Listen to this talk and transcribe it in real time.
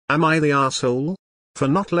Am I the asshole? For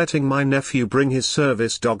not letting my nephew bring his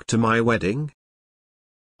service dog to my wedding?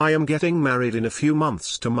 I am getting married in a few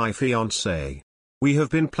months to my fiancée. We have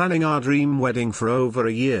been planning our dream wedding for over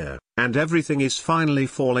a year, and everything is finally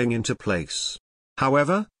falling into place.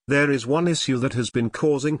 However, there is one issue that has been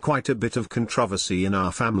causing quite a bit of controversy in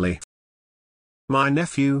our family. My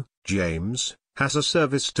nephew, James, has a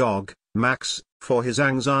service dog, Max, for his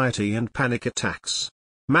anxiety and panic attacks.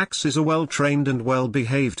 Max is a well-trained and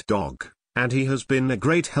well-behaved dog, and he has been a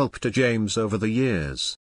great help to James over the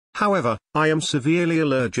years. However, I am severely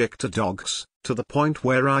allergic to dogs, to the point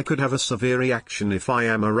where I could have a severe reaction if I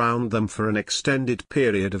am around them for an extended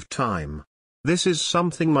period of time. This is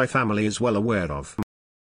something my family is well aware of.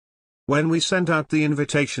 When we sent out the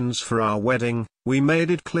invitations for our wedding, we made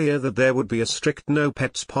it clear that there would be a strict no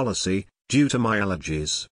pets policy, due to my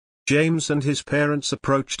allergies. James and his parents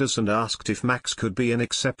approached us and asked if Max could be an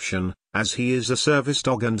exception, as he is a service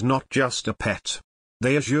dog and not just a pet.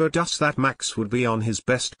 They assured us that Max would be on his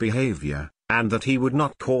best behavior, and that he would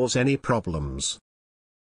not cause any problems.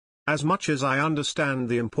 As much as I understand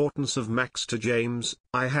the importance of Max to James,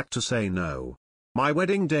 I had to say no. My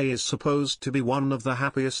wedding day is supposed to be one of the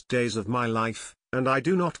happiest days of my life, and I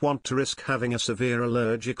do not want to risk having a severe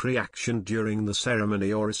allergic reaction during the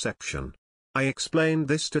ceremony or reception. I explained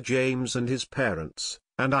this to James and his parents,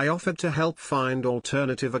 and I offered to help find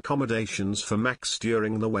alternative accommodations for Max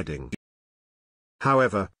during the wedding.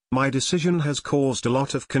 However, my decision has caused a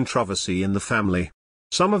lot of controversy in the family.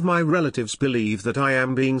 Some of my relatives believe that I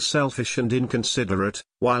am being selfish and inconsiderate,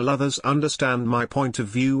 while others understand my point of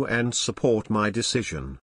view and support my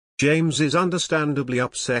decision. James is understandably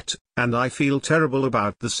upset, and I feel terrible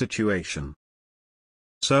about the situation.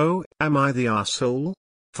 So, am I the asshole?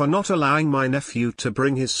 For not allowing my nephew to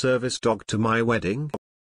bring his service dog to my wedding?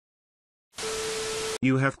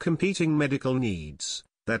 You have competing medical needs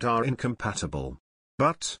that are incompatible.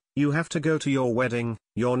 But, you have to go to your wedding,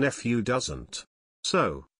 your nephew doesn't.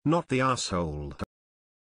 So, not the asshole.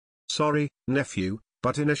 Sorry, nephew,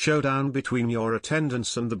 but in a showdown between your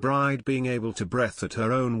attendance and the bride being able to breathe at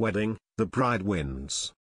her own wedding, the bride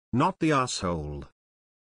wins. Not the asshole.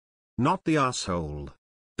 Not the asshole.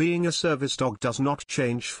 Being a service dog does not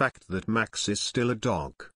change fact that Max is still a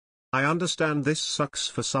dog. I understand this sucks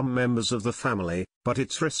for some members of the family, but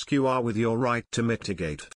it's risk you are with your right to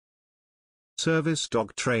mitigate. Service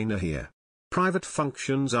dog trainer here. Private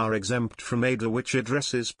functions are exempt from AITA, which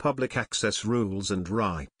addresses public access rules and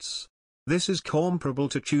rights. This is comparable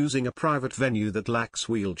to choosing a private venue that lacks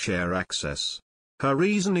wheelchair access. Her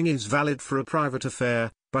reasoning is valid for a private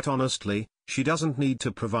affair, but honestly, she doesn't need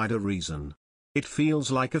to provide a reason. It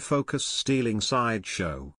feels like a focus-stealing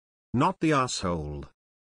sideshow. Not the asshole.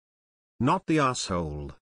 Not the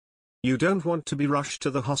asshole. You don't want to be rushed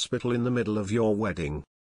to the hospital in the middle of your wedding.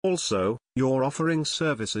 Also, you're offering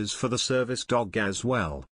services for the service dog as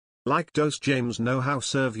well. Like, does James know how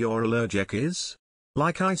severe your allergic is?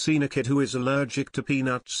 Like, I seen a kid who is allergic to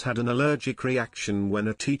peanuts had an allergic reaction when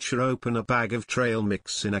a teacher opened a bag of trail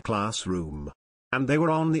mix in a classroom. And they were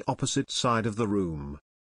on the opposite side of the room.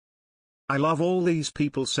 I love all these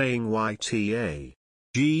people saying YTA.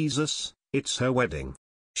 Jesus, it's her wedding.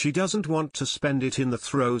 She doesn't want to spend it in the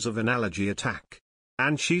throes of an allergy attack.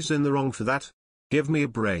 And she's in the wrong for that. Give me a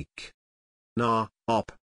break. Nah,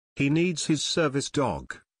 op. He needs his service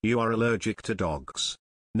dog. You are allergic to dogs.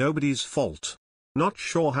 Nobody's fault. Not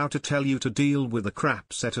sure how to tell you to deal with a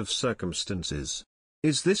crap set of circumstances.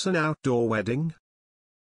 Is this an outdoor wedding?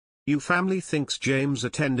 You family thinks James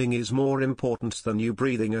attending is more important than you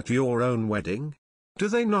breathing at your own wedding? Do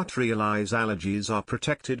they not realize allergies are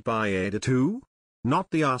protected by AITA too?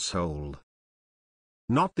 Not the asshole.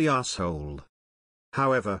 Not the asshole.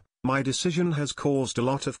 However, my decision has caused a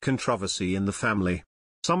lot of controversy in the family.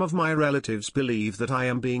 Some of my relatives believe that I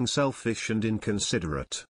am being selfish and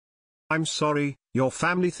inconsiderate. I'm sorry, your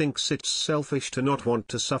family thinks it's selfish to not want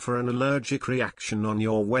to suffer an allergic reaction on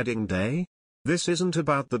your wedding day? This isn't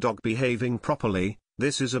about the dog behaving properly,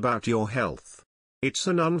 this is about your health. It's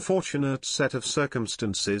an unfortunate set of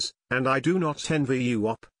circumstances, and I do not envy you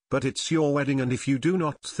op, but it's your wedding, and if you do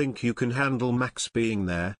not think you can handle Max being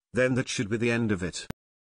there, then that should be the end of it.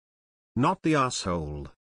 Not the asshole.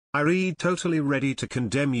 I read totally ready to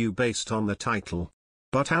condemn you based on the title.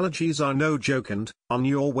 But allergies are no joke, and, on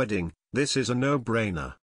your wedding, this is a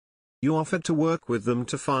no-brainer. You offered to work with them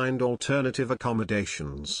to find alternative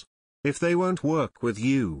accommodations. If they won't work with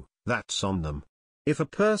you, that's on them. If a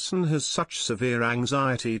person has such severe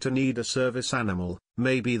anxiety to need a service animal,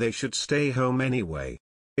 maybe they should stay home anyway.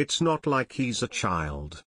 It's not like he's a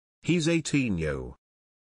child. He's 18 yo.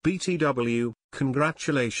 BTW,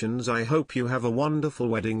 congratulations, I hope you have a wonderful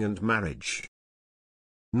wedding and marriage.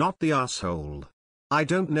 Not the asshole. I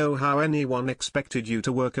don't know how anyone expected you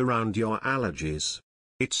to work around your allergies.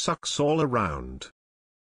 It sucks all around.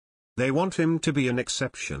 They want him to be an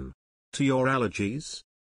exception to your allergies?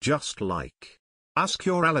 Just like, ask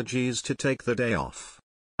your allergies to take the day off.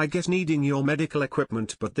 I get needing your medical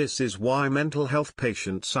equipment, but this is why mental health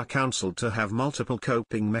patients are counseled to have multiple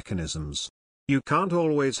coping mechanisms. You can't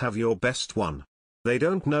always have your best one. They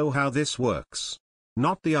don't know how this works.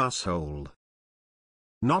 Not the asshole.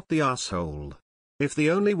 Not the asshole. If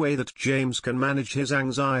the only way that James can manage his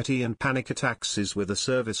anxiety and panic attacks is with a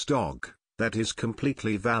service dog, that is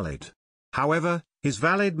completely valid. However, his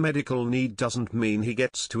valid medical need doesn't mean he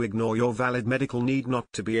gets to ignore your valid medical need not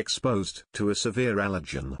to be exposed to a severe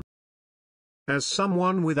allergen. As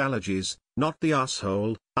someone with allergies, not the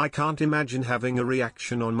asshole, I can't imagine having a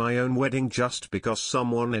reaction on my own wedding just because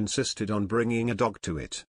someone insisted on bringing a dog to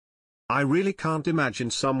it. I really can't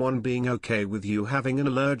imagine someone being okay with you having an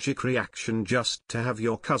allergic reaction just to have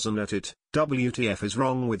your cousin at it. WTF is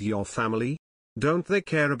wrong with your family? Don't they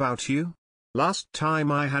care about you? Last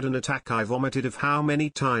time I had an attack I vomited of how many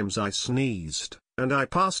times I sneezed, and I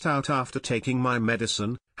passed out after taking my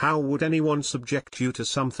medicine. How would anyone subject you to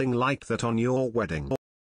something like that on your wedding?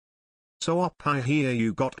 So I hear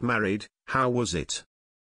you got married, how was it?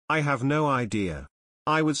 I have no idea.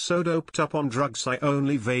 I was so doped up on drugs I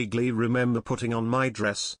only vaguely remember putting on my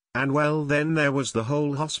dress, and well then there was the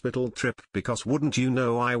whole hospital trip because wouldn't you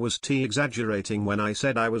know I was exaggerating when I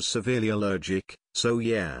said I was severely allergic, so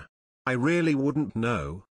yeah. I really wouldn't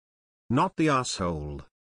know. Not the asshole.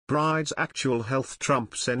 Bride's actual health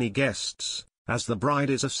trumps any guests, as the bride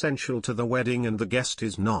is essential to the wedding and the guest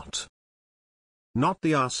is not. Not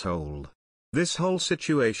the asshole. This whole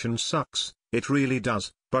situation sucks, it really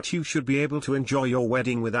does, but you should be able to enjoy your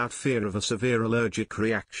wedding without fear of a severe allergic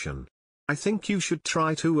reaction. I think you should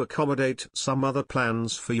try to accommodate some other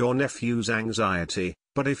plans for your nephew's anxiety,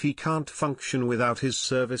 but if he can't function without his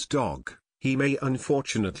service dog, he may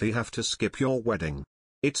unfortunately have to skip your wedding.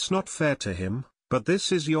 It's not fair to him, but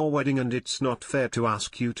this is your wedding and it's not fair to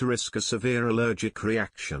ask you to risk a severe allergic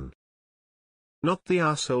reaction. Not the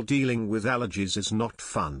asshole. Dealing with allergies is not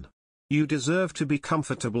fun. You deserve to be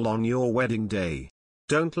comfortable on your wedding day.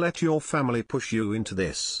 Don't let your family push you into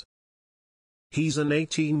this. He's an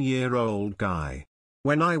 18-year-old guy.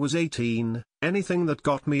 When I was 18, anything that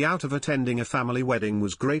got me out of attending a family wedding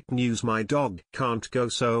was great news. My dog can't go,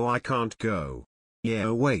 so I can't go. Yeah,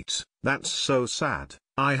 wait, that's so sad.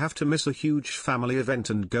 I have to miss a huge family event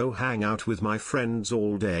and go hang out with my friends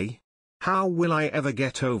all day. How will I ever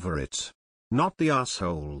get over it? Not the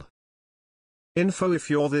asshole. Info: if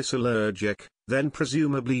you're this allergic, then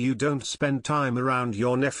presumably you don't spend time around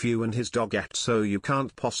your nephew and his dog so you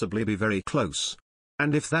can't possibly be very close.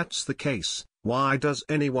 And if that's the case, why does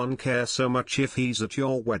anyone care so much if he's at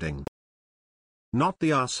your wedding? Not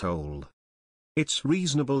the asshole. It's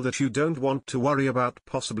reasonable that you don't want to worry about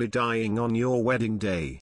possibly dying on your wedding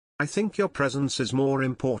day. I think your presence is more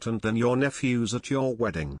important than your nephew's at your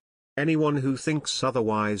wedding. Anyone who thinks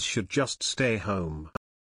otherwise should just stay home.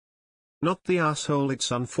 Not the asshole.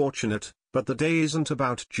 It's unfortunate, but the day isn't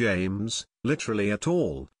about James, literally at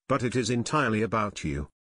all, but it is entirely about you.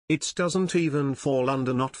 It doesn't even fall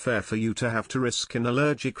under not fair for you to have to risk an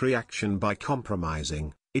allergic reaction by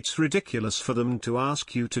compromising. It's ridiculous for them to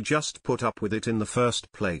ask you to just put up with it in the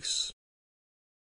first place.